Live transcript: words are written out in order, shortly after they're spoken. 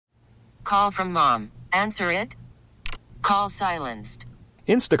call from mom. Answer it. Call silenced.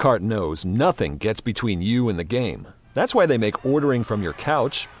 Instacart knows nothing gets between you and the game. That's why they make ordering from your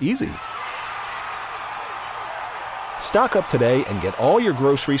couch easy. Stock up today and get all your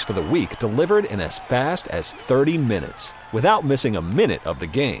groceries for the week delivered in as fast as 30 minutes without missing a minute of the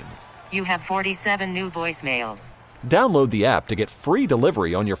game. You have 47 new voicemails. Download the app to get free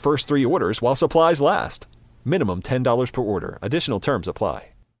delivery on your first 3 orders while supplies last. Minimum $10 per order. Additional terms apply.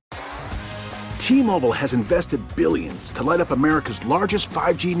 T-Mobile has invested billions to light up America's largest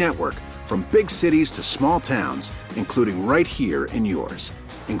 5G network, from big cities to small towns, including right here in yours.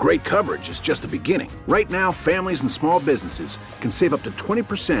 And great coverage is just the beginning. Right now, families and small businesses can save up to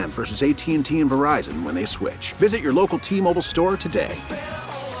 20% versus AT&T and Verizon when they switch. Visit your local T-Mobile store today.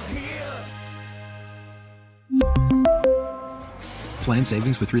 Plan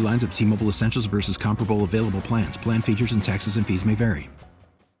savings with 3 lines of T-Mobile Essentials versus comparable available plans. Plan features and taxes and fees may vary.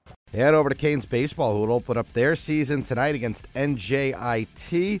 Head over to Canes Baseball, who will open up their season tonight against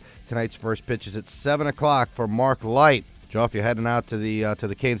NJIT. Tonight's first pitch is at 7 o'clock for Mark Light. Joe, if you're heading out to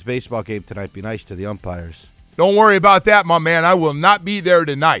the Canes baseball game tonight, be nice to the umpires. Don't worry about that, my man. I will not be there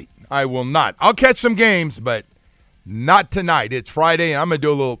tonight. I will not. I'll catch some games, but not tonight. It's Friday, and I'm gonna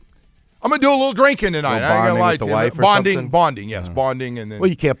do a little drinking tonight. I ain't gonna lie to you. Bonding, yes, bonding, and then. Well,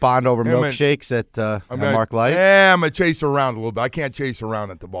 you can't bond over milkshakes at Mark Light. Yeah, I'm gonna chase around a little bit. I can't chase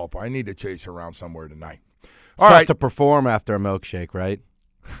around at the ballpark. I need to chase around somewhere tonight. All right, to perform after a milkshake, right?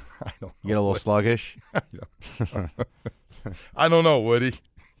 I don't know. You get a little sluggish. I don't know, Woody.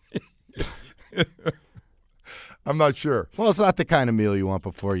 I'm not sure. Well, it's not the kind of meal you want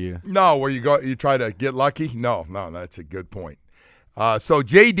before you. No, where you try to get lucky? No, that's a good point. So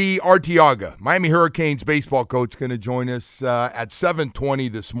J.D. Arteaga, Miami Hurricanes baseball coach, going to join us at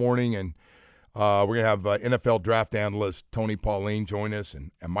 7:20 this morning, and we're going to have NFL draft analyst Tony Pauline join us, and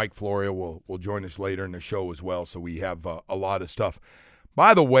Mike Florio will join us later in the show as well, so we have a lot of stuff.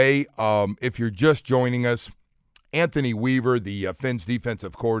 By the way, if you're just joining us, Anthony Weaver, the Fins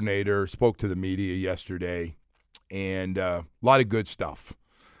defensive coordinator, spoke to the media yesterday, and a lot of good stuff.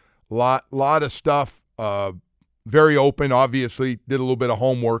 Lot of stuff. Very open, obviously. Did a little bit of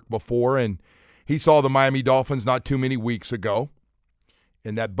homework before, and he saw the Miami Dolphins not too many weeks ago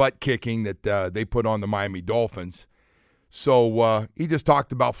in that butt kicking that they put on the Miami Dolphins. So he just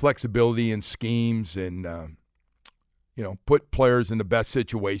talked about flexibility and schemes and, put players in the best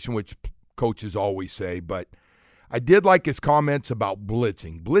situation, which coaches always say. But I did like his comments about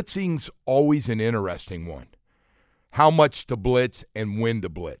blitzing. Blitzing's always an interesting one. How much to blitz and when to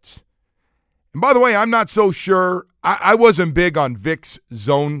blitz. And by the way, I'm not so sure. I wasn't big on Vic's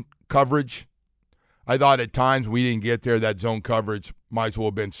zone coverage. I thought at times we didn't get there. That zone coverage might as well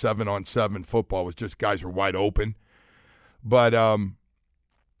have been 7-on-7 football. It was just guys were wide open. But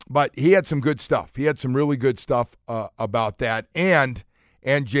he had some good stuff. He had some really good stuff about that. And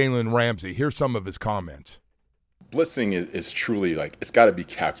Jalen Ramsey. Here's some of his comments. Blitzing is truly it's got to be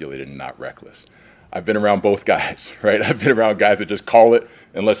calculated and not reckless. I've been around both guys, right? I've been around guys that just call it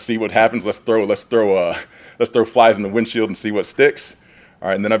and let's see what happens. Let's throw flies in the windshield and see what sticks. All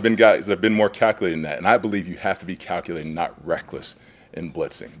right, and then I've been guys that have been more calculated than that. And I believe you have to be calculated, not reckless in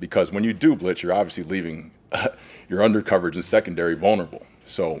blitzing, because when you do blitz, you're obviously leaving your under coverage and secondary vulnerable.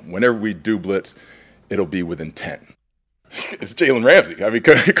 So whenever we do blitz, it'll be with intent. It's Jalen Ramsey. I mean,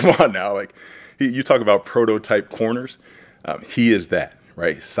 come on now. You talk about prototype corners. He is that.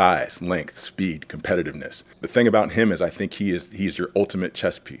 Right? Size, length, speed, competitiveness. The thing about him is I think he's your ultimate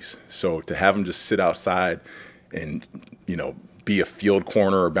chess piece. So to have him just sit outside and, be a field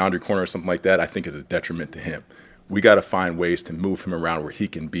corner or boundary corner or something like that, I think is a detriment to him. We got to find ways to move him around where he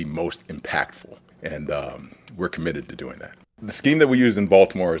can be most impactful. And we're committed to doing that. The scheme that we use in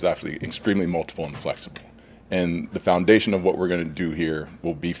Baltimore is actually extremely multiple and flexible. And the foundation of what we're going to do here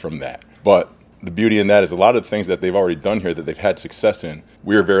will be from that. But the beauty in that is a lot of the things that they've already done here that they've had success in,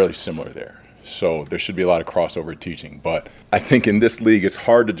 we're very similar there. So there should be a lot of crossover teaching. But I think in this league, it's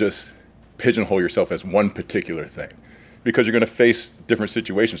hard to just pigeonhole yourself as one particular thing, because you're going to face different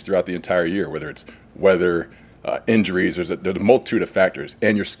situations throughout the entire year, whether it's weather, injuries, there's a multitude of factors.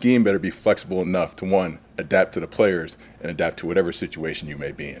 And your scheme better be flexible enough to, one, adapt to the players and adapt to whatever situation you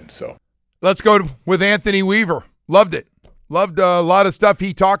may be in. So let's go with Anthony Weaver. Loved it. Loved a lot of stuff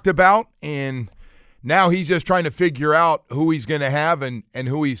he talked about, and now he's just trying to figure out who he's going to have and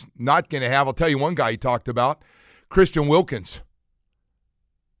who he's not going to have. I'll tell you one guy he talked about, Christian Wilkins.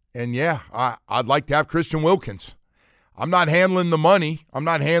 And, yeah, I'd like to have Christian Wilkins. I'm not handling the money. I'm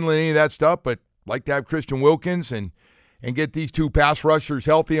not handling any of that stuff, but I'd like to have Christian Wilkins and get these two pass rushers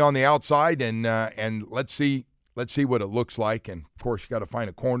healthy on the outside, and let's see let's see what it looks like. And, of course, you got to find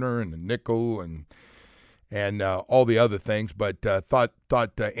a corner and a nickel and all the other things. But thought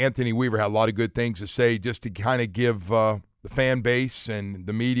Anthony Weaver had a lot of good things to say just to kind of give the fan base and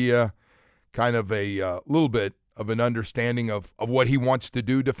the media kind of a little bit of an understanding of what he wants to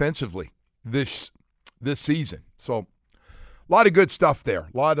do defensively this season. So a lot of good stuff there.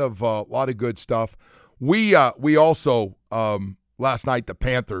 A lot of good stuff. We also last night the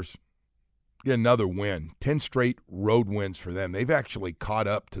Panthers get another win. 10 straight road wins for them. They've actually caught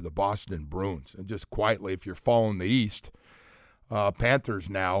up to the Boston Bruins. And just quietly, if you're following the East, Panthers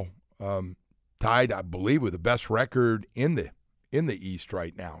now tied, I believe, with the best record in the East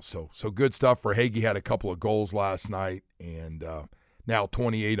right now. So good stuff for Hagee. Had a couple of goals last night and now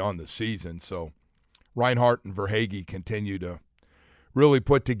 28 on the season. So Reinhart and Verhaeghe continue to really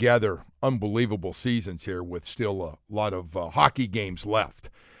put together unbelievable seasons here with still a lot of hockey games left.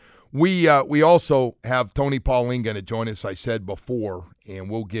 We also have Tony Pauline going to join us, I said before, and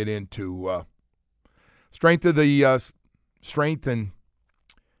we'll get into strength of this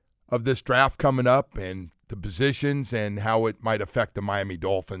draft coming up and the positions and how it might affect the Miami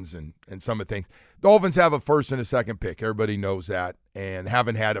Dolphins and some of the things. Dolphins have a first and a second pick. Everybody knows that, and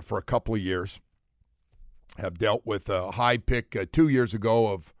haven't had it for a couple of years. Have dealt with a high pick 2 years ago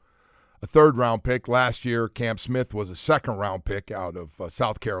of a third-round pick. Last year, Cam Smith was a second-round pick out of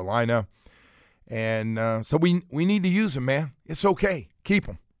South Carolina. And so we need to use him, man. It's okay. Keep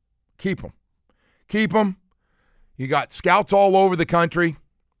him. Keep him. Keep him. You got scouts all over the country.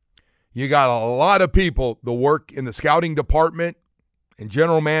 You got a lot of people that work in the scouting department and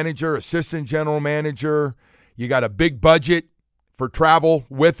general manager, assistant general manager. You got a big budget for travel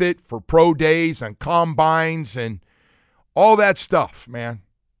with it, for pro days and combines and all that stuff, man.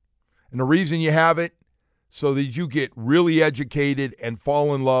 And the reason you have it, so that you get really educated and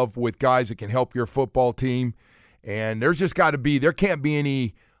fall in love with guys that can help your football team. And there can't be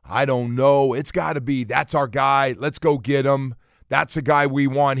any, I don't know. It's got to be, that's our guy. Let's go get him. That's a guy we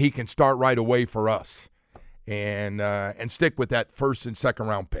want. He can start right away for us. And stick with that first and second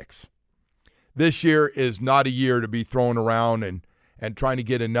round picks. This year is not a year to be throwing around and trying to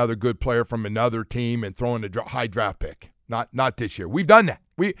get another good player from another team and throwing a high draft pick. Not this year. We've done that.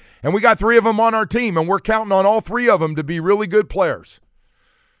 We got 3 of them on our team, and we're counting on all 3 of them to be really good players.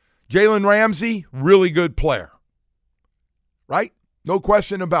 Jalen Ramsey, really good player. Right? No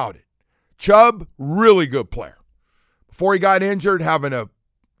question about it. Chubb, really good player. Before he got injured, having a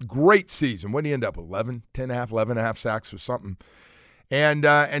great season. What did he end up with? 11 and a half sacks or something. And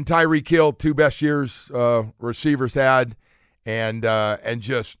Tyreek Hill, 2 best years receivers had. And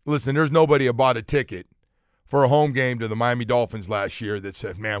just, listen, there's nobody who bought a ticket for a home game to the Miami Dolphins last year that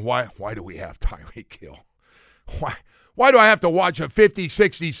said, man, why do we have Tyreek Hill? Why do I have to watch a 50,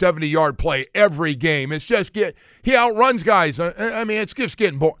 60, 70-yard play every game? It's just he outruns guys. I mean, it's just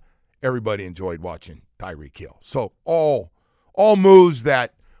getting boring. Everybody enjoyed watching Tyreek Hill. So all moves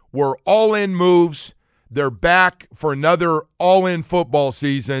that were all-in moves. They're back for another all-in football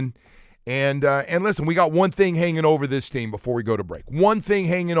season. And listen, we got one thing hanging over this team before we go to break. One thing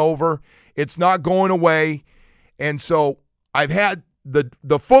hanging over. It's not going away. And so I've had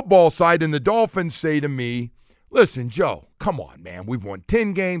the football side and the Dolphins say to me, listen, Joe, come on, man. We've won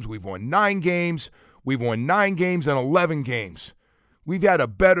 10 games. We've won 9 games. We've won 9 games and 11 games. We've had a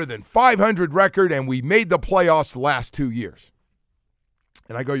better than 500 record, and we made the playoffs the last 2 years.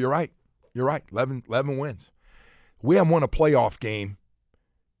 And I go, you're right. You're right. 11 wins. We haven't won a playoff game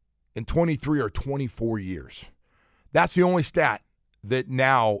in 23 or 24 years. That's the only stat that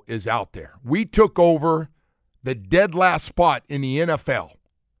now is out there. We took over the dead last spot in the NFL.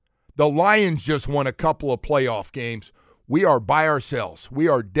 The Lions just won a couple of playoff games. We are by ourselves. We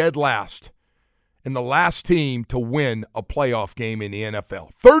are dead last and the last team to win a playoff game in the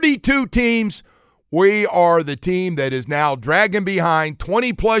NFL. 32 teams. We are the team that is now dragging behind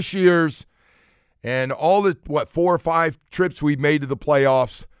 20-plus years. And all the, 4 or 5 trips we've made to the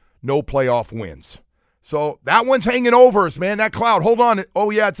playoffs, no playoff wins. So that one's hanging over us, man. That cloud, hold on. Oh,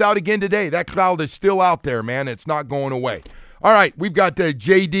 yeah, it's out again today. That cloud is still out there, man. It's not going away. All right, we've got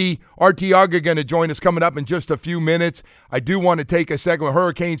J.D. Arteaga going to join us coming up in just a few minutes. I do want to take a second.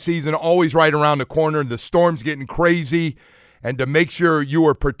 Hurricane season always right around the corner. The storm's getting crazy. And to make sure you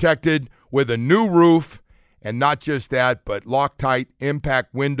are protected with a new roof, and not just that, but Loctite,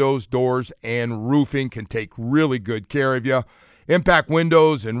 Impact Windows, Doors, and Roofing can take really good care of you. Impact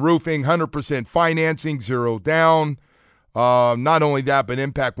Windows and Roofing, 100% financing, 0 down. Not only that, but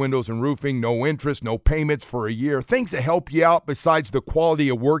Impact Windows and Roofing, no interest, no payments for a year. Things that help you out besides the quality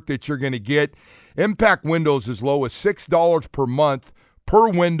of work that you're going to get. Impact Windows as low as $6 per month per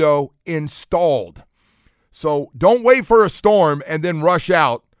window installed. So don't wait for a storm and then rush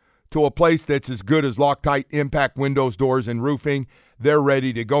out to a place that's as good as Loctite Impact Windows, Doors, and Roofing. They're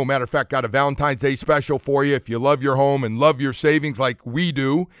ready to go. Matter of fact, got a Valentine's Day special for you. If you love your home and love your savings like we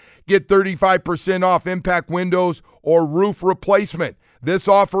do, get 35% off impact windows or roof replacement. This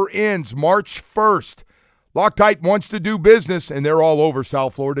offer ends March 1st. Loctite wants to do business, and they're all over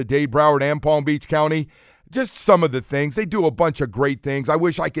South Florida, Dade, Broward, and Palm Beach County. Just some of the things. They do a bunch of great things. I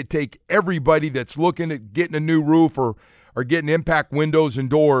wish I could take everybody that's looking at getting a new roof or getting impact windows and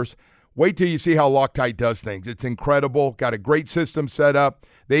doors. Wait till you see how Loctite does things. It's incredible. Got a great system set up.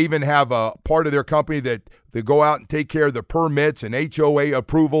 They even have a part of their company that they go out and take care of the permits and HOA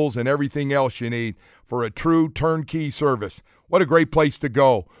approvals and everything else you need for a true turnkey service. What a great place to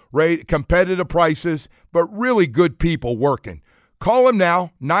go. Right? Competitive prices, but really good people working. Call them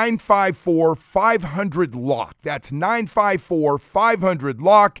now, 954-500-LOCK. That's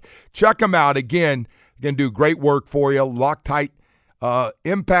 954-500-LOCK. Check them out. Again, they're going to do great work for you. Loctite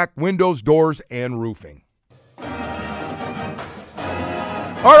Impact Windows, Doors, and Roofing. All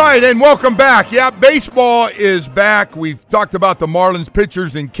right, and welcome back. Yeah, baseball is back. We've talked about the Marlins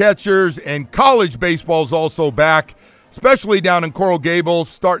pitchers and catchers, and college baseball is also back, especially down in Coral Gables,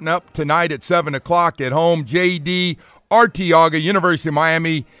 starting up tonight at 7 o'clock at home. J.D. Arteaga, University of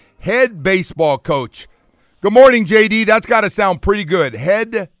Miami, head baseball coach. Good morning, J.D. That's got to sound pretty good.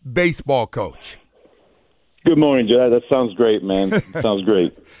 Head baseball coach. Good morning, Jed. That sounds great, man. Sounds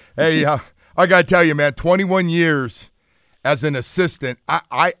great. Hey, I got to tell you, man, 21 years as an assistant.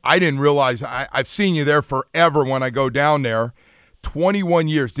 I didn't realize I've seen you there forever when I go down there. 21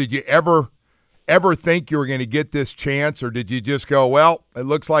 years. Did you ever think you were going to get this chance, or did you just go, well, it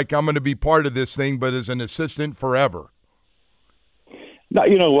looks like I'm going to be part of this thing, but as an assistant forever? No,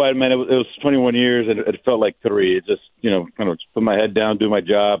 you know what, man? It was 21 years, and it felt like 3. It just, kind of put my head down, do my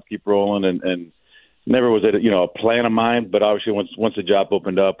job, keep rolling, and never was it, a plan of mine. But obviously, once the job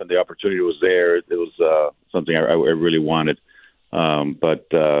opened up and the opportunity was there, it was something I really wanted. But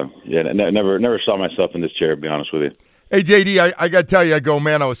never saw myself in this chair, to be honest with you. Hey, J.D., I got to tell you, I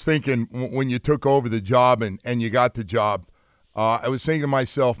was thinking when you took over the job and you got the job, I was thinking to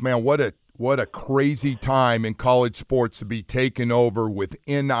myself, man, what a crazy time in college sports to be taken over with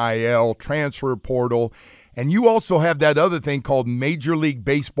NIL, transfer portal. And you also have that other thing called Major League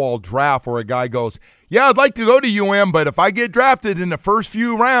Baseball draft, where a guy goes, yeah, I'd like to go to UM, but if I get drafted in the first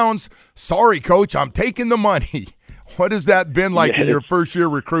few rounds, sorry, coach, I'm taking the money. What has that been like in your first year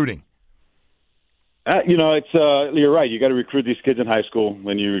recruiting? It's you're right. You got to recruit these kids in high school,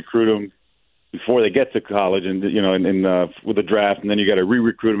 and you recruit them before they get to college, and with the draft, and then you got to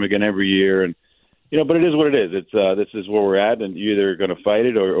re-recruit them again every year, and but it is what it is. It's this is where we're at, and you're either going to fight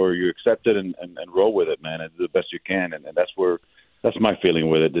it or you accept it and roll with it, man. It's the best you can, and that's my feeling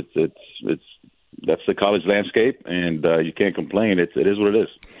with it. It's that's the college landscape, and you can't complain. It is what it is.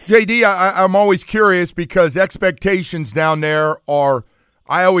 JD, I'm always curious because expectations down there are.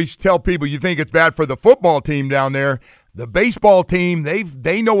 I always tell people, you think it's bad for the football team down there. The baseball team,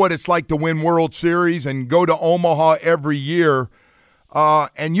 they know what it's like to win World Series and go to Omaha every year.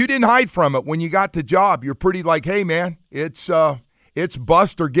 And you didn't hide from it when you got the job. You're pretty like, hey, man, it's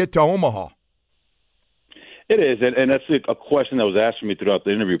bust or get to Omaha. It is, and that's a question that was asked me throughout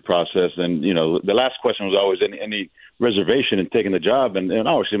the interview process. And, the last question was always any reservation in taking the job. And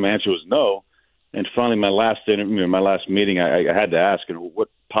obviously my answer was no. And finally, my last meeting, I had to ask, what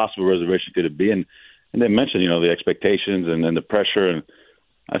possible reservation could it be? And they mentioned, the expectations and the pressure. And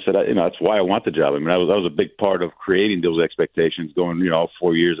I said, that's why I want the job. I mean, that was a big part of creating those expectations, going, all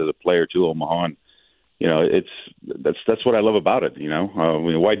 4 years as a player to Omaha. And, that's what I love about it.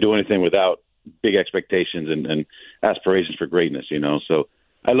 Why do anything without big expectations and aspirations for greatness? So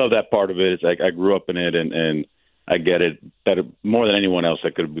I love that part of it. It's like I grew up in it, and I get it better, more than anyone else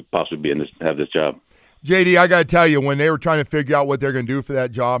that could possibly have this job. JD, I got to tell you, when they were trying to figure out what they're going to do for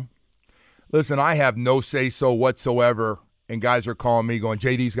that job, listen, I have no say-so whatsoever, and guys are calling me going,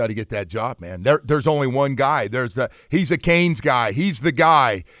 JD's got to get that job, man. There's only one guy. He's a Canes guy. He's the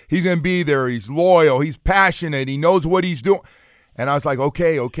guy. He's going to be there. He's loyal. He's passionate. He knows what he's doing. And I was like,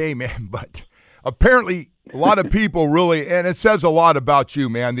 okay, man. But apparently a lot of people really, and it says a lot about you,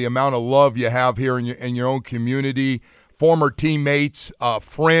 man, the amount of love you have here in your own community, former teammates,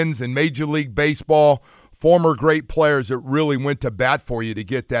 friends in Major League Baseball, former great players that really went to bat for you to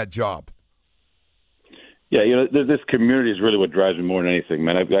get that job. Yeah, this community is really what drives me more than anything,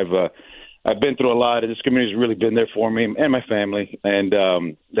 man. I've been through a lot, and this community has really been there for me and my family, and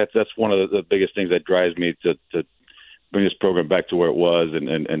that's one of the biggest things that drives me to bring this program back to where it was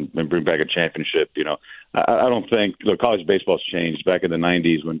and bring back a championship. I don't think college baseball's changed. Back in the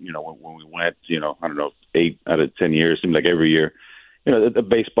 90s when we went, I don't know, 8 out of 10 years, seemed like every year, the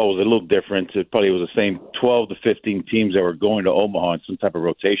baseball was a little different. It probably was the same 12 to 15 teams that were going to Omaha in some type of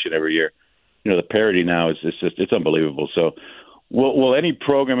rotation every year. The parity now is it's unbelievable. So will any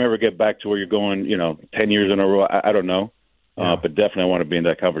program ever get back to where you're going, 10 years in a row? I don't know. But definitely I want to be in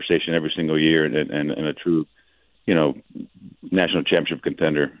that conversation every single year and a true, national championship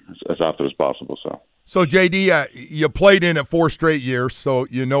contender as often as possible. So JD, you played in it 4 straight years, so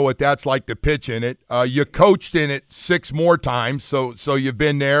you know what that's like to pitch in it. You coached in it 6 more times, so you've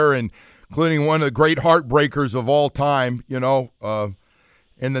been there, and including one of the great heartbreakers of all time, in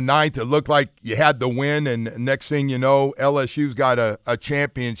the 9th, it looked like you had the win, and next thing you know, LSU's got a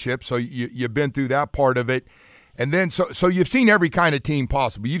championship, so you've been through that part of it. And then, so you've seen every kind of team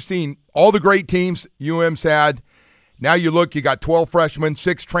possible. You've seen all the great teams UM's had. Now you look, you got 12 freshmen,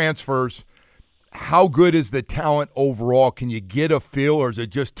 6 transfers. How good is the talent overall? Can you get a feel, or is it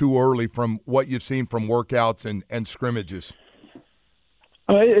just too early from what you've seen from workouts and scrimmages?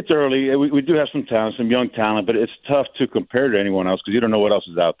 It's early. We do have some talent, some young talent, but it's tough to compare to anyone else because you don't know what else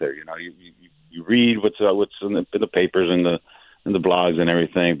is out there. You read what's in the papers and the blogs and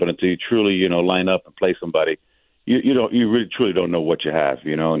everything, but until you truly line up and play somebody, you really truly don't know what you have.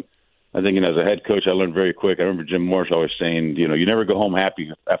 And I think as a head coach, I learned very quick. I remember Jim Morris always saying, you never go home happy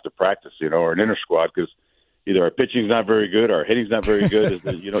after practice, or an inter squad, because either our pitching's not very good or our hitting's not very good.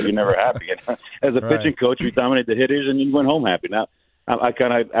 You're never happy. As a pitching coach, we dominate the hitters and you went home happy. Now I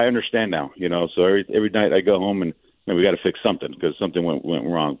understand now. So every night I go home and we got to fix something because something went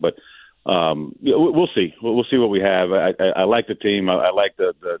wrong. But we'll see. We'll see what we have. I like the team. I like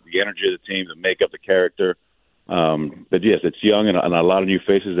the energy of the team, the makeup, the character. But yes, it's young and a lot of new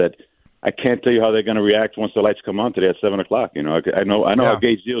faces that I can't tell you how they're going to react once the lights come on today at 7:00. I know how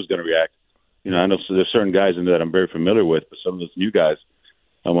Gage Deal is going to react. I know there's certain guys in there that I'm very familiar with, but some of those new guys,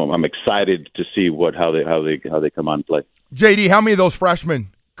 I'm excited to see how they come on and play. JD, how many of those freshmen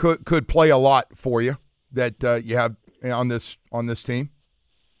could play a lot for you that you have on this team?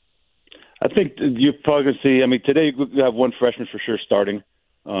 I think you're probably going to see. I mean, today you have one freshman for sure starting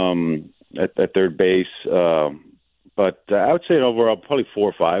at third base. But I would say overall probably 4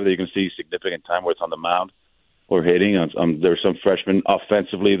 or 5 that you can see significant time where it's on the mound or hitting. There are some freshmen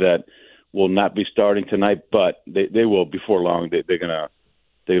offensively that will not be starting tonight, but they will before long. They're gonna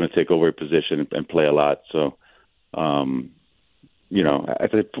take over a position and play a lot. So, I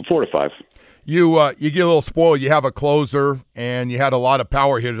think 4 to 5. You get a little spoiled. You have a closer, and you had a lot of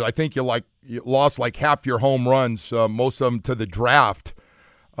power hitters. I think you lost like half your home runs, most of them to the draft.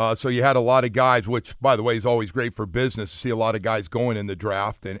 So you had a lot of guys, which, by the way, is always great for business to see a lot of guys going in the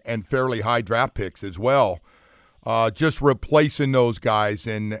draft and fairly high draft picks as well. Just replacing those guys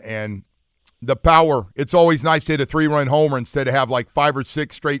and the power. It's always nice to hit a 3-run homer instead of have like 5 or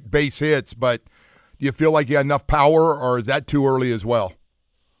 6 straight base hits, but do you feel like you had enough power, or is that too early as well?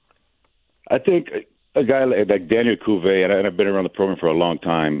 I think a guy like Daniel Cuvée, and I've been around the program for a long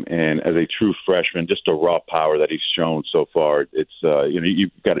time, and as a true freshman, just the raw power that he's shown so far, it's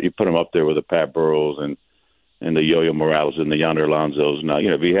you put him up there with the Pat Burrells and the Yo-Yo Morales and the Yonder Alonsos. Now,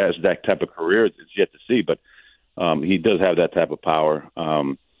 if he has that type of career, it's yet to see, but he does have that type of power.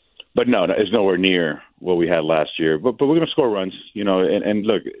 But no, it's nowhere near what we had last year. But we're going to score runs, and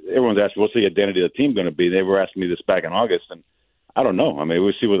look, everyone's asking, what's the identity of the team going to be? They were asking me this back in August, and I don't know. I mean,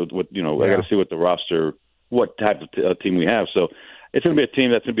 we'll see what I got to see what the roster, what type of team we have. So it's going to be a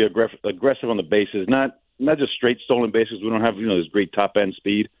team that's going to be aggressive on the bases, not just straight stolen bases. We don't have this great top end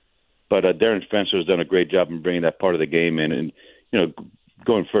speed, but Darren Spencer has done a great job in bringing that part of the game in, and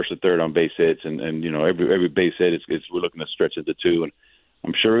going first to third on base hits, and every base hit we're looking to stretch it to 2, and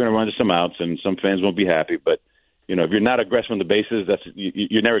I'm sure we're going to run to some outs, and some fans won't be happy, but if you're not aggressive on the bases,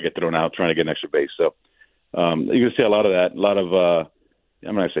 you never get thrown out trying to get an extra base. So. You're going to see a lot of that, a lot of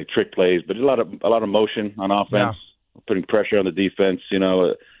I'm not going to say trick plays, but a lot of motion on offense, putting pressure on the defense. It's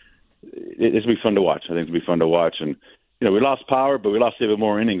going to be fun to watch. I think it'll be fun to watch. And we lost power, but we lost even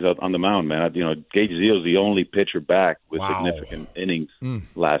more innings on the mound, man. Gage Zeal is the only pitcher back with significant innings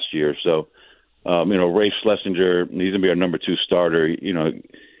last year. So, Rafe Schlesinger, he's going to be our number 2 starter. He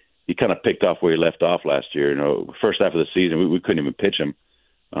kind of picked off where he left off last year. First half of the season, we couldn't even pitch him.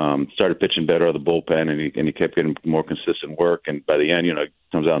 Started pitching better out of the bullpen, and he kept getting more consistent work. And by the end, it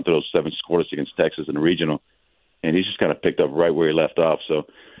comes out to those 7 scores against Texas in the regional, and he's just kind of picked up right where he left off. So,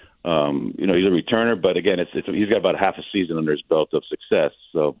 he's a returner, but again, he's got about half a season under his belt of success.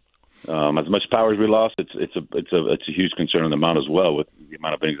 So, as much power as we lost, it's a huge concern on the mound as well with the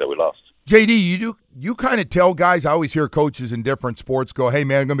amount of innings that we lost. JD, you kind of tell guys, I always hear coaches in different sports go, hey,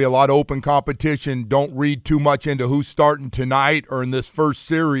 man, going to be a lot of open competition. Don't read too much into who's starting tonight or in this first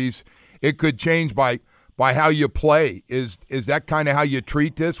series. It could change by how you play. Is that kind of how you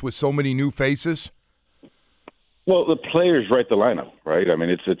treat this with so many new faces? Well, the players write the lineup, right? I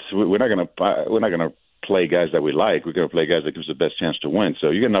mean, we're not going to play guys that we like. We're going to play guys that give us the best chance to win. So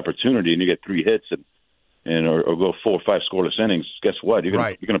you get an opportunity and you get 3 hits or go 4 or 5 scoreless innings. Guess what? You're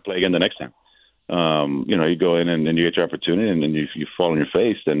going to play again the next time. You go in and then you get your opportunity, and then you fall on your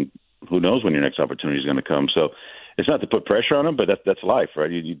face. Then who knows when your next opportunity is going to come? So it's not to put pressure on them, but that's life,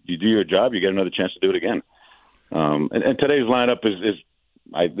 right? You do your job, you get another chance to do it again. And today's lineup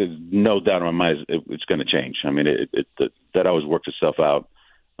there's no doubt in my mind it's going to change. I mean, that always works itself out.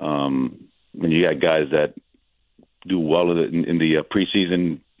 When you got guys that do well in the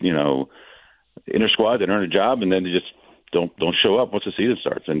preseason, inner squad that earn a job, and then they just don't show up once the season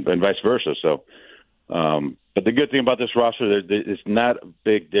starts, and vice versa. So, but the good thing about this roster, it's not a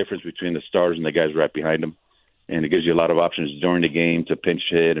big difference between the starters and the guys right behind them, and it gives you a lot of options during the game to pinch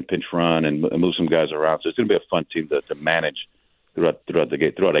hit and pinch run and move some guys around. So it's going to be a fun team to manage throughout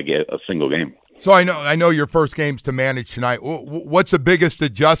a single game. So I know your first game's to manage tonight. What's the biggest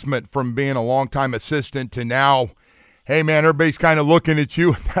adjustment from being a longtime assistant to now? Hey man, everybody's kind of looking at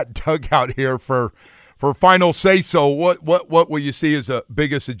you in that dugout here for final say so. What will you see as the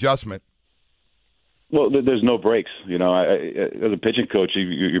biggest adjustment? Well, there's no breaks. As a pitching coach,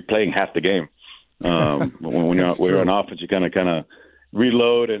 you're playing half the game. When you're on offense, you kind of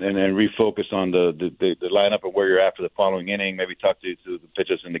reload and refocus on the lineup and where you're at for the following inning. Maybe talk to the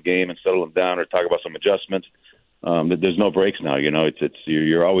pitchers in the game and settle them down, or talk about some adjustments. There's no breaks now.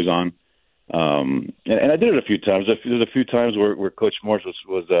 You're always on. And I did it a few times. There's a few times where Coach Morse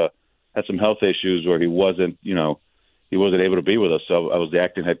had some health issues where he wasn't able to be with us. So I was the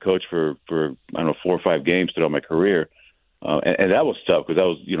acting head coach for 4 or 5 games throughout my career. And that was tough because I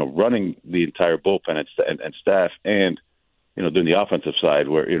was, running the entire bullpen and staff, and doing the offensive side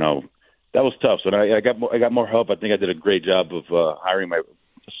where, that was tough. So I got more help. I think I did a great job of hiring my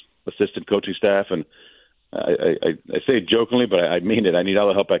assistant coaching staff. And I say it jokingly, but I mean it. I need all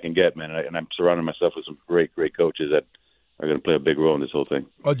the help I can get, man. And I'm surrounding myself with some great coaches that are going to play a big role in this whole thing.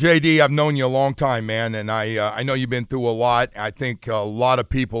 Well, JD, I've known you a long time, man, and I know you've been through a lot. I think a lot of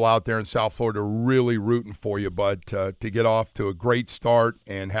people out there in South Florida are really rooting for you, but to get off to a great start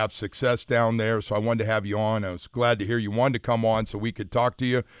and have success down there, so I wanted to have you on. I was glad to hear you wanted to come on so we could talk to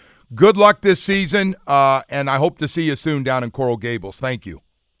you. Good luck this season, and I hope to see you soon down in Coral Gables. Thank you.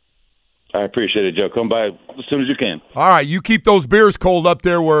 I appreciate it, Joe. Come by as soon as you can. All right, you keep those beers cold up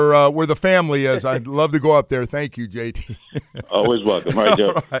there where the family is. I'd love to go up there. Thank you, JD. Always welcome. All right,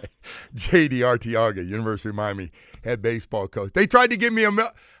 Joe. All right. JD Arteaga, University of Miami head baseball coach. They tried to give me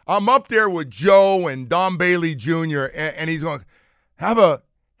I'm up there with Joe and Don Bailey Jr., and he's going, have a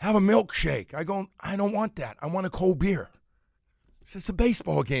milkshake. I go, I don't want that. I want a cold beer. It's a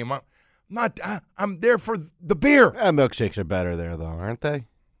baseball game. I'm there for the beer. Yeah, milkshakes are better there, though, aren't they?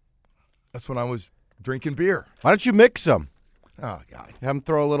 That's when I was drinking beer. Why don't you mix them? Oh, God. Have them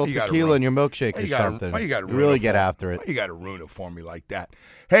throw a little tequila in your milkshake or something. Why you got to really get after it? Why you got to ruin it for me like that?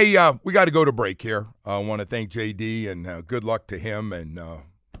 Hey, we got to go to break here. I want to thank JD, and good luck to him and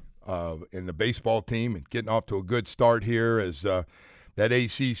the baseball team, and getting off to a good start here, as that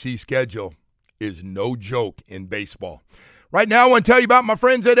ACC schedule is no joke in baseball. Right now, I want to tell you about my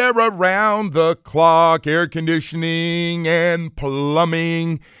friends at Around the Clock Air Conditioning and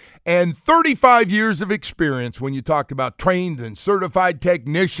Plumbing. And 35 years of experience when you talk about trained and certified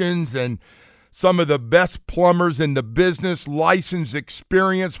technicians and some of the best plumbers in the business, licensed,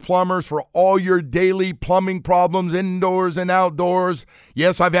 experienced plumbers for all your daily plumbing problems, indoors and outdoors.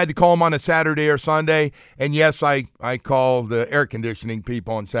 Yes, I've had to call them on a Saturday or Sunday. And yes, I call the air conditioning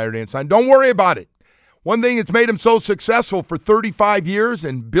people on Saturday and Sunday. Don't worry about it. One thing that's made them so successful for 35 years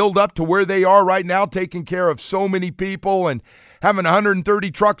and build up to where they are right now, taking care of so many people and having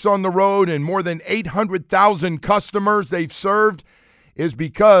 130 trucks on the road and more than 800,000 customers they've served, is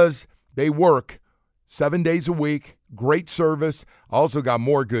because they work 7 days a week, great service. Also got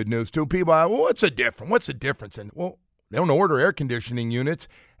more good news, too. People are, well, what's the difference? What's the difference? And, well, they don't order air conditioning units,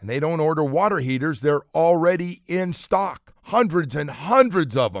 and they don't order water heaters. They're already in stock. Hundreds and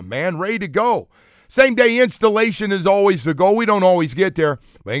hundreds of them, man, ready to go. Same-day installation is always the goal. We don't always get there,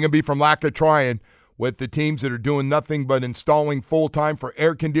 but ain't going to be from lack of trying with the teams that are doing nothing but installing full-time for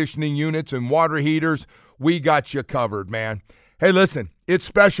air conditioning units and water heaters. We got you covered, man. Hey, listen, it's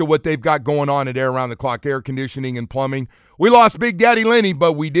special what they've got going on at Around the Clock Air Conditioning and Plumbing. We lost Big Daddy Lenny,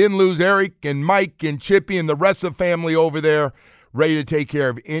 but we didn't lose Eric and Mike and Chippy and the rest of the family over there. ready to take care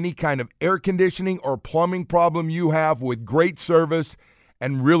of any kind of air conditioning or plumbing problem you have with great service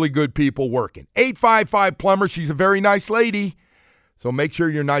and really good people working. 855 Plumber. She's a very nice lady. So make sure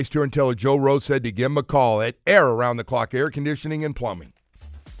you're nice to her and tell her Joe Rose said to give him a call at Air Around the Clock Air Conditioning and Plumbing.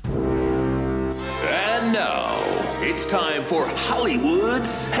 And now, it's time for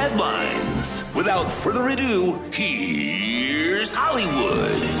Hollywood's Headlines. Without further ado, here's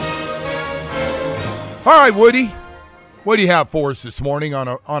Hollywood. All right, Woody. What do you have for us this morning on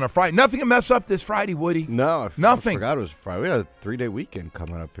a Friday? Nothing to mess up this Friday, Woody. No. Nothing. I forgot it was Friday. We had a 3-day weekend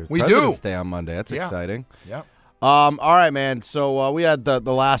coming up here. We President's do. Day on Monday. That's exciting. Yeah. All right, man. So we had the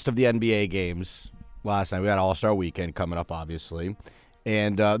last of the NBA games last night. We had All-Star Weekend coming up, obviously.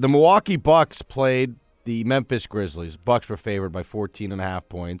 And the Milwaukee Bucks played the Memphis Grizzlies. Bucks were favored by 14.5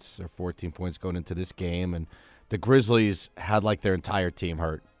 points, or 14 points going into this game. And the Grizzlies had, like, their entire team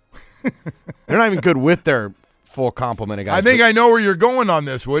hurt. They're not even good with their full complement of guys. I think I know where you're going on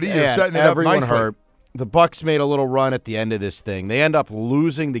this, Woody. You're setting it up nicely. Everyone hurt. The Bucks made a little run at the end of this thing. They end up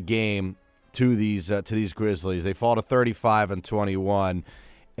losing the game to these Grizzlies. They fall to 35-21.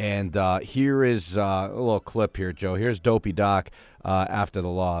 And here is a little clip here, Joe. Here's Dopey Doc after the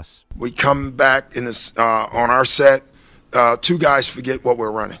loss. We come back in this on our set. Two guys forget what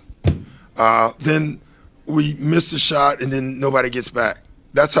we're running. Then we miss the shot, and then nobody gets back.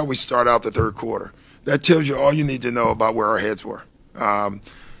 That's how we start out the third quarter. That tells you all you need to know about where our heads were.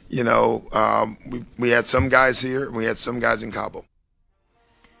 We had some guys here, and we had some guys in Cabo.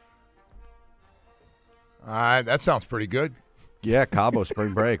 All right, that sounds pretty good. Yeah, Cabo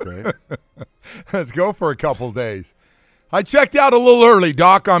spring break, right? Let's go for a couple days. I checked out a little early,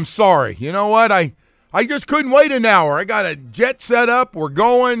 Doc. I'm sorry. You know what? I just couldn't wait an hour. I got a jet set up. We're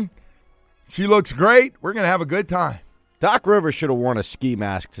going. She looks great. We're going to have a good time. Doc Rivers should have worn a ski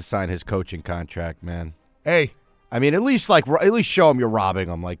mask to sign his coaching contract, man. Hey. I mean, at least show him you're robbing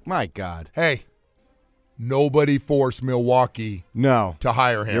him. Like, my God. Hey. Nobody forced Milwaukee to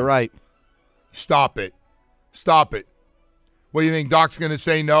hire him. You're right. Stop it. Stop it. What, do you think Doc's going to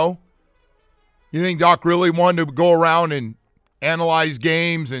say no? You think Doc really wanted to go around and analyze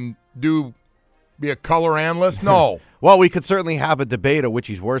games and be a color analyst? No. Well, we could certainly have a debate of which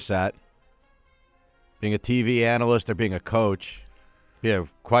he's worse at. Being a TV analyst or being a coach. Yeah,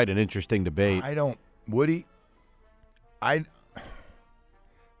 quite an interesting debate. Woody,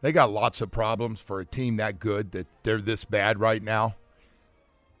 they got lots of problems for a team that good that they're this bad right now.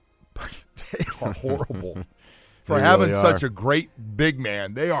 But they are horrible. For having such a great big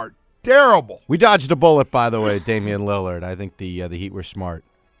man, they are terrible. We dodged a bullet, by the way, Damian Lillard. I think the Heat were smart.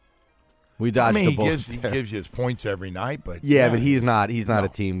 We dodged a bullet. He gives you his points every night, but but he's not a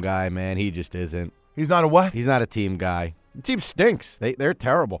team guy, man. He just isn't. He's not a what? He's not a team guy. The team stinks. They're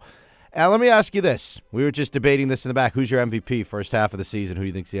terrible. Let me ask you this. We were just debating this in the back. Who's your MVP first half of the season? Who do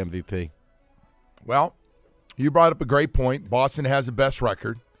you think's the MVP? Well, you brought up a great point. Boston has the best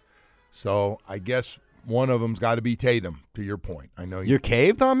record. So I guess one of them's got to be Tatum, to your point. I know you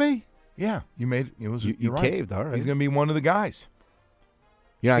caved on me? Yeah, you made it. You right. Caved, all right. He's going to be one of the guys.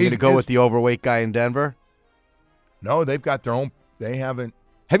 You're not going to go with the overweight guy in Denver? No, they've got their own. They haven't.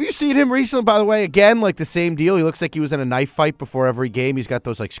 Have you seen him recently, by the way? Again, like the same deal. He looks like he was in a knife fight before every game. He's got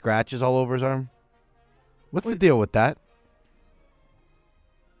those like scratches all over his arm. What's the deal with that?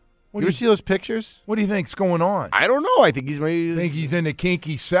 You ever see those pictures? What do you think's going on? I don't know. I think he's maybe. Think he's into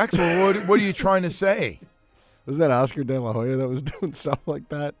kinky sex, or what are you trying to say? Was that Oscar De La Hoya that was doing stuff like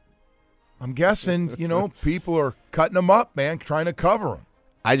that? I'm guessing, people are cutting him up, man, trying to cover him.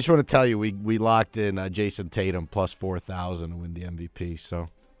 I just want to tell you, we locked in Jason Tatum plus 4,000 to win the MVP. So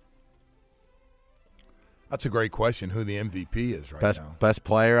that's a great question. Who the MVP is right now? Best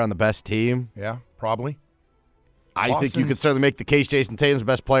player on the best team? Yeah, probably. I think you could certainly make the case Jason Tatum's the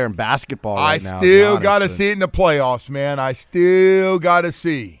best player in basketball right now. I still got to see it in the playoffs, man. I still got to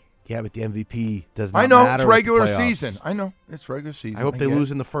see. Yeah, but the MVP does not matter. I know, it's regular season. I know, it's regular season. I hope they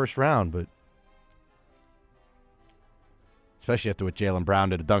lose in the first round, but especially after what Jaylen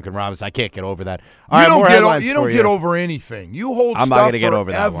Brown did to Duncan Robinson. I can't get over that. You don't get over anything. You hold stuff forever. I'm not going to get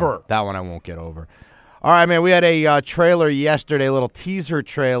over that one. That one I won't get over. All right, man, we had a trailer yesterday, a little teaser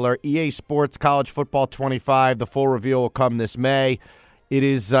trailer, EA Sports College Football 25. The full reveal will come this May.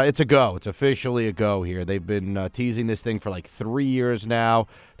 It's a go. It's officially a go here. They've been teasing this thing for like 3 years now.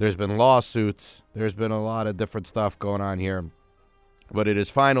 There's been lawsuits. There's been a lot of different stuff going on here. But it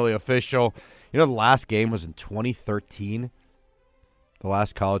is finally official. The last game was in 2013, the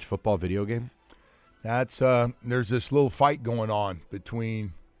last college football video game. There's this little fight going on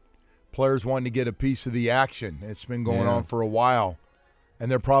between players wanting to get a piece of the action. It's been going on for a while,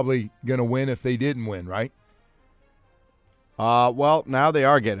 and they're probably going to win if they didn't win, right? Well, now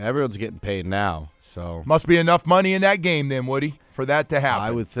everyone's getting paid now. So must be enough money in that game then, Woody, for that to happen.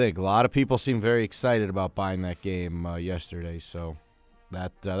 I would think. A lot of people seem very excited about buying that game yesterday. So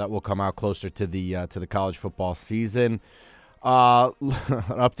that will come out closer to the college football season. An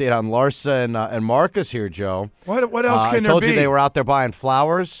update on Larsa and Marcus here, Joe. What else can there be? I told you they were out there buying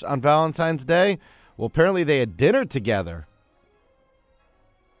flowers on Valentine's Day. Well, apparently they had dinner together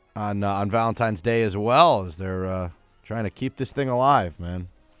on Valentine's Day as well, as they're trying to keep this thing alive, man.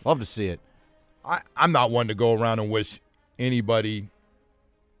 Love to see it. I'm not one to go around and wish anybody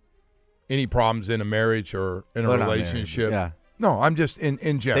any problems in a marriage or in a relationship. Yeah. No, I'm just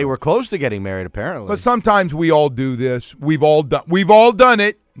in general. They were close to getting married, apparently. But sometimes we all do this. We've all done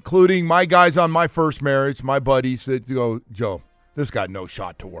it, including my guys on my first marriage, my buddies that go, Joe, this got no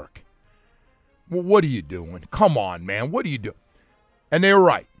shot to work. Well, what are you doing? Come on, man. What are you doing? And they were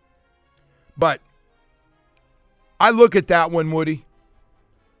right. But I look at that one, Woody.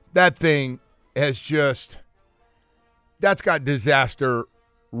 That thing has that's got disaster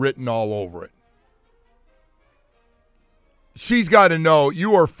written all over it. She's got to know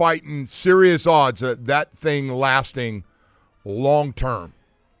you are fighting serious odds of that thing lasting long term.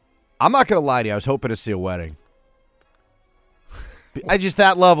 I'm not going to lie to you. I was hoping to see a wedding.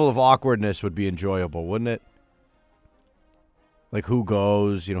 That level of awkwardness would be enjoyable, wouldn't it? Like who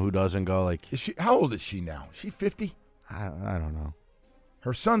goes, who doesn't go. Like, how old is she now? Is she 50? I don't know.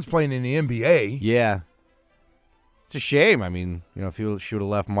 Her son's playing in the NBA. Yeah. It's a shame. I mean, if she would have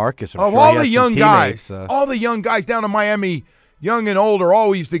left Marcus. Of all the young guys, all the young guys down in Miami, young and old, are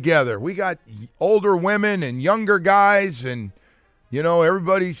always together. We got older women and younger guys, and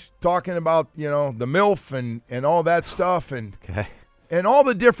everybody's talking about the MILF and all that stuff, and all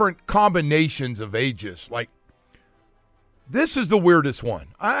the different combinations of ages. Like, this is the weirdest one.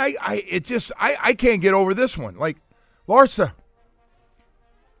 I can't get over this one. Like, Larsa,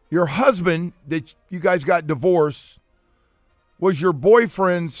 your husband that you guys got divorced was your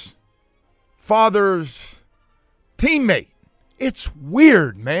boyfriend's father's teammate. It's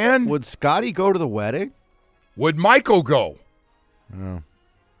weird, man. Would Scotty go to the wedding? Would Michael go? Oh.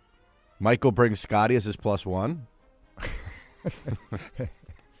 Michael brings Scotty as his +1.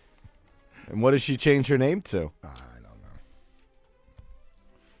 And what does she change her name to? I don't know.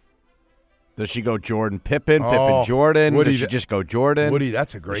 Does she go Jordan Pippen, Pippen Jordan? Woody, does she just go Jordan? Woody,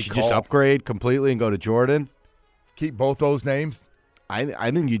 that's a great does she call. just upgrade completely and go to Jordan? Keep both those names?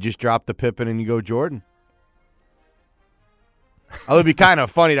 I think you just drop the Pippen and you go Jordan. Oh, it'd be kind of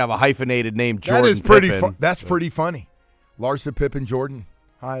funny to have a hyphenated name, Jordan. That is pretty. Pippen. Pretty funny. Larsa Pippen Jordan.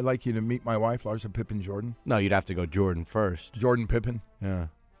 Hi, I'd like you to meet my wife, Larsa Pippen Jordan. No, you'd have to go Jordan first. Jordan Pippen. Yeah.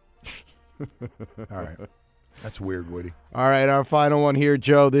 All right. That's weird, Woody. All right, our final one here,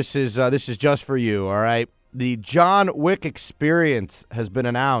 Joe. This is just for you. All right. The John Wick Experience has been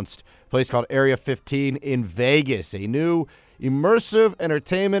announced. A place called Area 15 in Vegas. A new immersive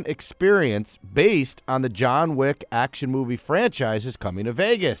entertainment experience based on the John Wick action movie franchise is coming to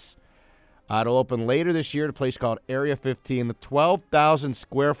Vegas. It'll open later this year at a place called Area 15. The 12,000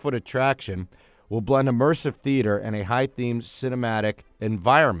 square foot attraction will blend immersive theater and a high-themed cinematic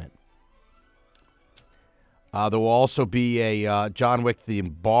environment. There will also be a John Wick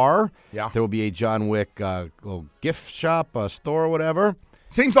themed bar. Yeah. There will be a John Wick little gift shop, store, or whatever.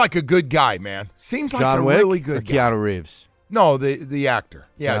 Seems like a good guy, man. Seems like John a Wick really good guy. Keanu Reeves. No, the actor.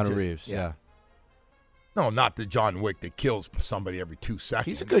 Yeah, Keanu Reeves, yeah. No, not the John Wick that kills somebody every 2 seconds.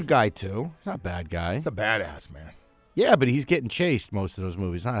 He's a good guy, too. He's not a bad guy. He's a badass, man. Yeah, but he's getting chased most of those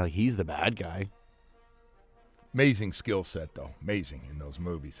movies. Not like he's the bad guy. Amazing skill set, though. Amazing in those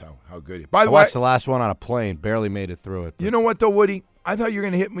movies, how good he is. By I the way, watched the last one on a plane. Barely made it through it. But. You know what, though, Woody? I thought you were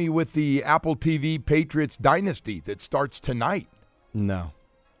going to hit me with the Apple TV Patriots Dynasty that starts tonight. No.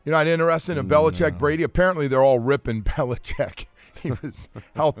 You're not interested in Belichick, Brady? Apparently, they're all ripping Belichick. He was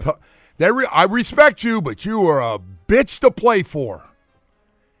how tough. I respect you, but you are a bitch to play for.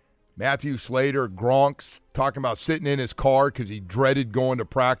 Matthew Slater, Gronk's talking about sitting in his car because he dreaded going to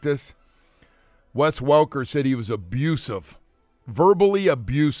practice. Wes Welker said he was abusive, verbally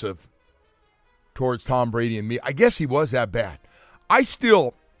abusive towards Tom Brady and me. I guess he was that bad. I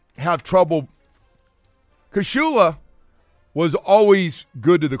still have trouble because Shula was always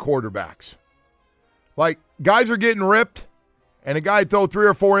good to the quarterbacks. Like, guys are getting ripped, and a guy throw 3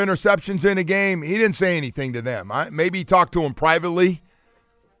 or 4 interceptions in a game. He didn't say anything to them. Maybe he talked to him privately,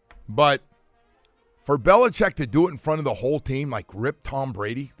 but for Belichick to do it in front of the whole team, like rip Tom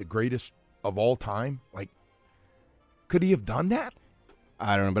Brady, the greatest of all time, like, could he have done that?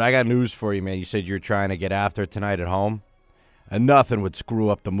 I don't know, but I got news for you, man. You said you're trying to get after it tonight at home, and nothing would screw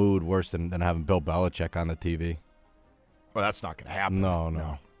up the mood worse than having Bill Belichick on the TV. Well, that's not going to happen.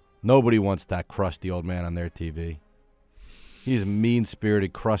 No. Nobody wants that crusty old man on their TV. He's a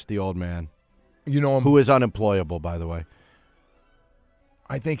mean-spirited, crusty old man. You know him. Who is unemployable, by the way.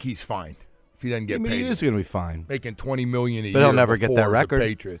 I think he's fine if he doesn't get paid. He is going to be fine. Making $20 million a year. But he'll never get that record.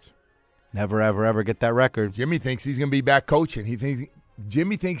 Patriots. Never, ever get that record. Jimmy thinks he's going to be back coaching.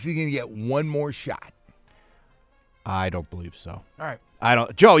 Jimmy thinks he's going to get one more shot. I don't believe so. All right. I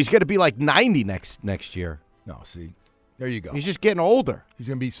don't. Joe, he's going to be like 90 next year. No, see. There you go. He's just getting older. He's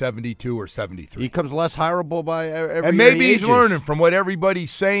going to be 72 or 73. He becomes less hireable by every year. And maybe he's learning from what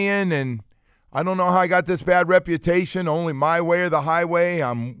everybody's saying, and I don't know how I got this bad reputation, only my way or the highway.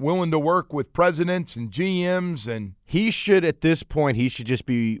 I'm willing to work with presidents and GMs. And he should, at this point, just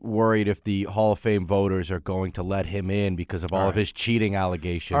be worried if the Hall of Fame voters are going to let him in because of all of his cheating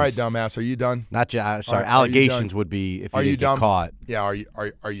allegations. All right, dumbass, are you done? Not just, sorry, allegations would be if he didn't get caught. Yeah,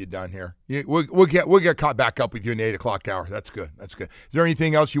 are you done here? We'll get caught back up with you in the 8 o'clock hour. That's good. Is there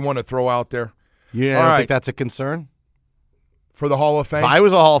anything else you want to throw out there? Yeah, I don't think that's a concern. For the Hall of Fame? If I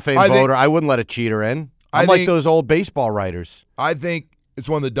was a Hall of Fame voter, I wouldn't let a cheater in. I'm like those old baseball writers. I think it's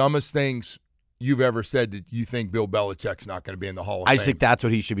one of the dumbest things you've ever said that you think Bill Belichick's not going to be in the Hall of Fame. I think that's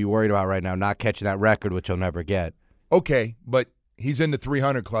what he should be worried about right now, not catching that record, which he'll never get. Okay, but he's in the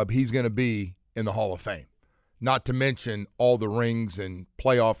 300 club. He's going to be in the Hall of Fame, not to mention all the rings and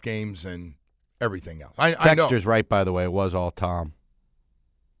playoff games and everything else. I know. Texter's right, by the way. It was all Tom.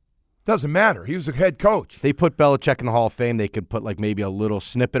 Doesn't matter. He was a head coach. They put Belichick in the Hall of Fame. They could put like maybe a little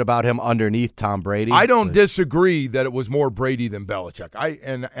snippet about him underneath Tom Brady. I don't disagree that it was more Brady than Belichick.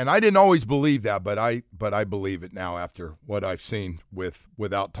 I didn't always believe that, but I believe it now after what I've seen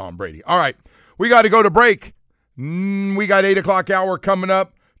without Tom Brady. All right, we got to go to break. We got 8 o'clock hour coming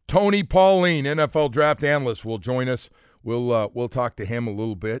up. Tony Pauline, NFL draft analyst, will join us. We'll talk to him a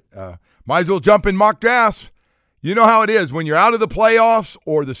little bit. Might as well jump in mock drafts. You know how it is when you're out of the playoffs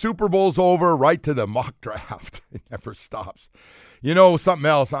or the Super Bowl's over, right to the mock draft. It never stops. You know, something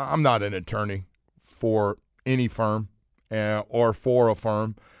else, I'm not an attorney for any firm or for a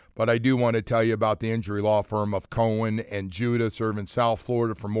firm, but I do want to tell you about the injury law firm of Cohen and Judah, serving South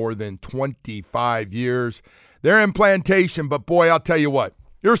Florida for more than 25 years. They're in Plantation, but boy, I'll tell you what,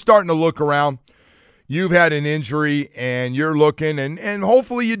 you're starting to look around. You've had an injury and you're looking, and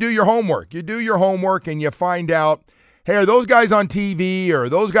hopefully you do your homework. You do your homework and you find out, hey, are those guys on TV or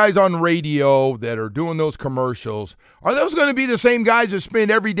those guys on radio that are doing those commercials, are those going to be the same guys that spend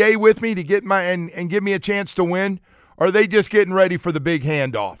every day with me to get and give me a chance to win? Or are they just getting ready for the big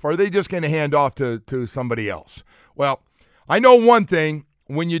handoff? Or are they just going to hand off to somebody else? Well, I know one thing.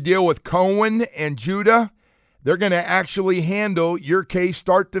 When you deal with Cohen and Judah, they're going to actually handle your case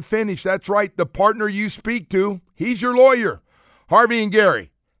start to finish. That's right. The partner you speak to, he's your lawyer. Harvey and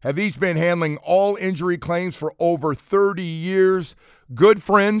Gary have each been handling all injury claims for over 30 years. Good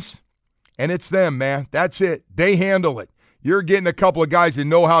friends, and it's them, man. That's it. They handle it. You're getting a couple of guys that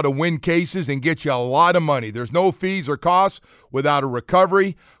know how to win cases and get you a lot of money. There's no fees or costs without a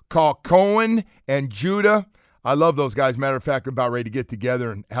recovery. Call Cohen and Judah. I love those guys. Matter of fact, we're about ready to get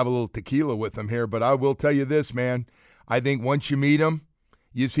together and have a little tequila with them here. But I will tell you this, man. I think once you meet them,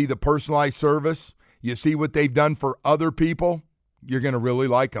 you see the personalized service, you see what they've done for other people, you're going to really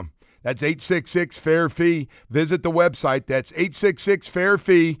like them. That's 866-FAIR-FEE. Visit the website. That's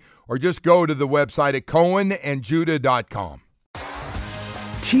 866-FAIR-FEE, or just go to the website at cohenandjudah.com.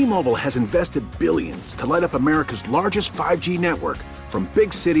 T-Mobile has invested billions to light up America's largest 5G network, from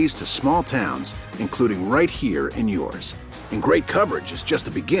big cities to small towns, including right here in yours. And great coverage is just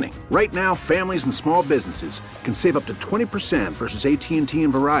the beginning. Right now, families and small businesses can save up to 20% versus AT&T and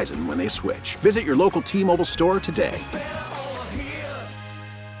Verizon when they switch. Visit your local T-Mobile store today.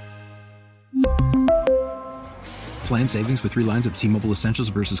 Plan savings with 3 lines of T-Mobile Essentials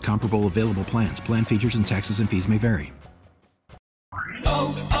versus comparable available plans. Plan features and taxes and fees may vary.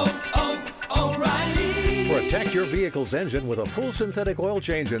 Protect your vehicle's engine with a full synthetic oil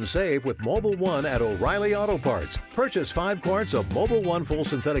change and save with Mobile One at O'Reilly Auto Parts. Purchase 5 quarts of Mobile One full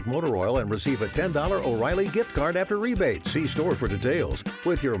synthetic motor oil and receive a $10 O'Reilly gift card after rebate. See store for details.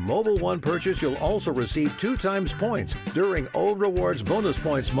 With your Mobile One purchase, you'll also receive 2 times points during O Rewards Bonus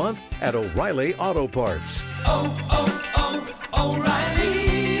Points Month at O'Reilly Auto Parts. O'Reilly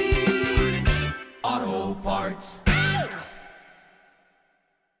Auto Parts.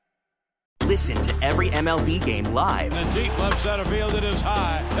 Listen to every MLB game live. In the deep left center field, it is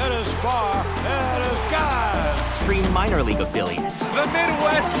high, it is far, it is gone. Stream minor league affiliates. The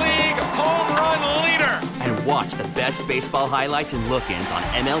Midwest League home run leader. And Watch the best baseball highlights and look-ins on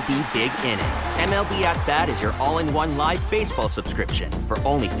MLB Big Inning. MLB At Bat is your all-in-one live baseball subscription for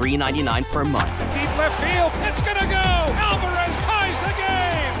only $3.99 per month. Deep left field, it's gonna go! Alvarez ties the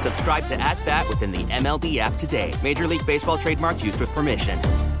game! Subscribe to At Bat within the MLB app today. Major League Baseball trademarks used with permission.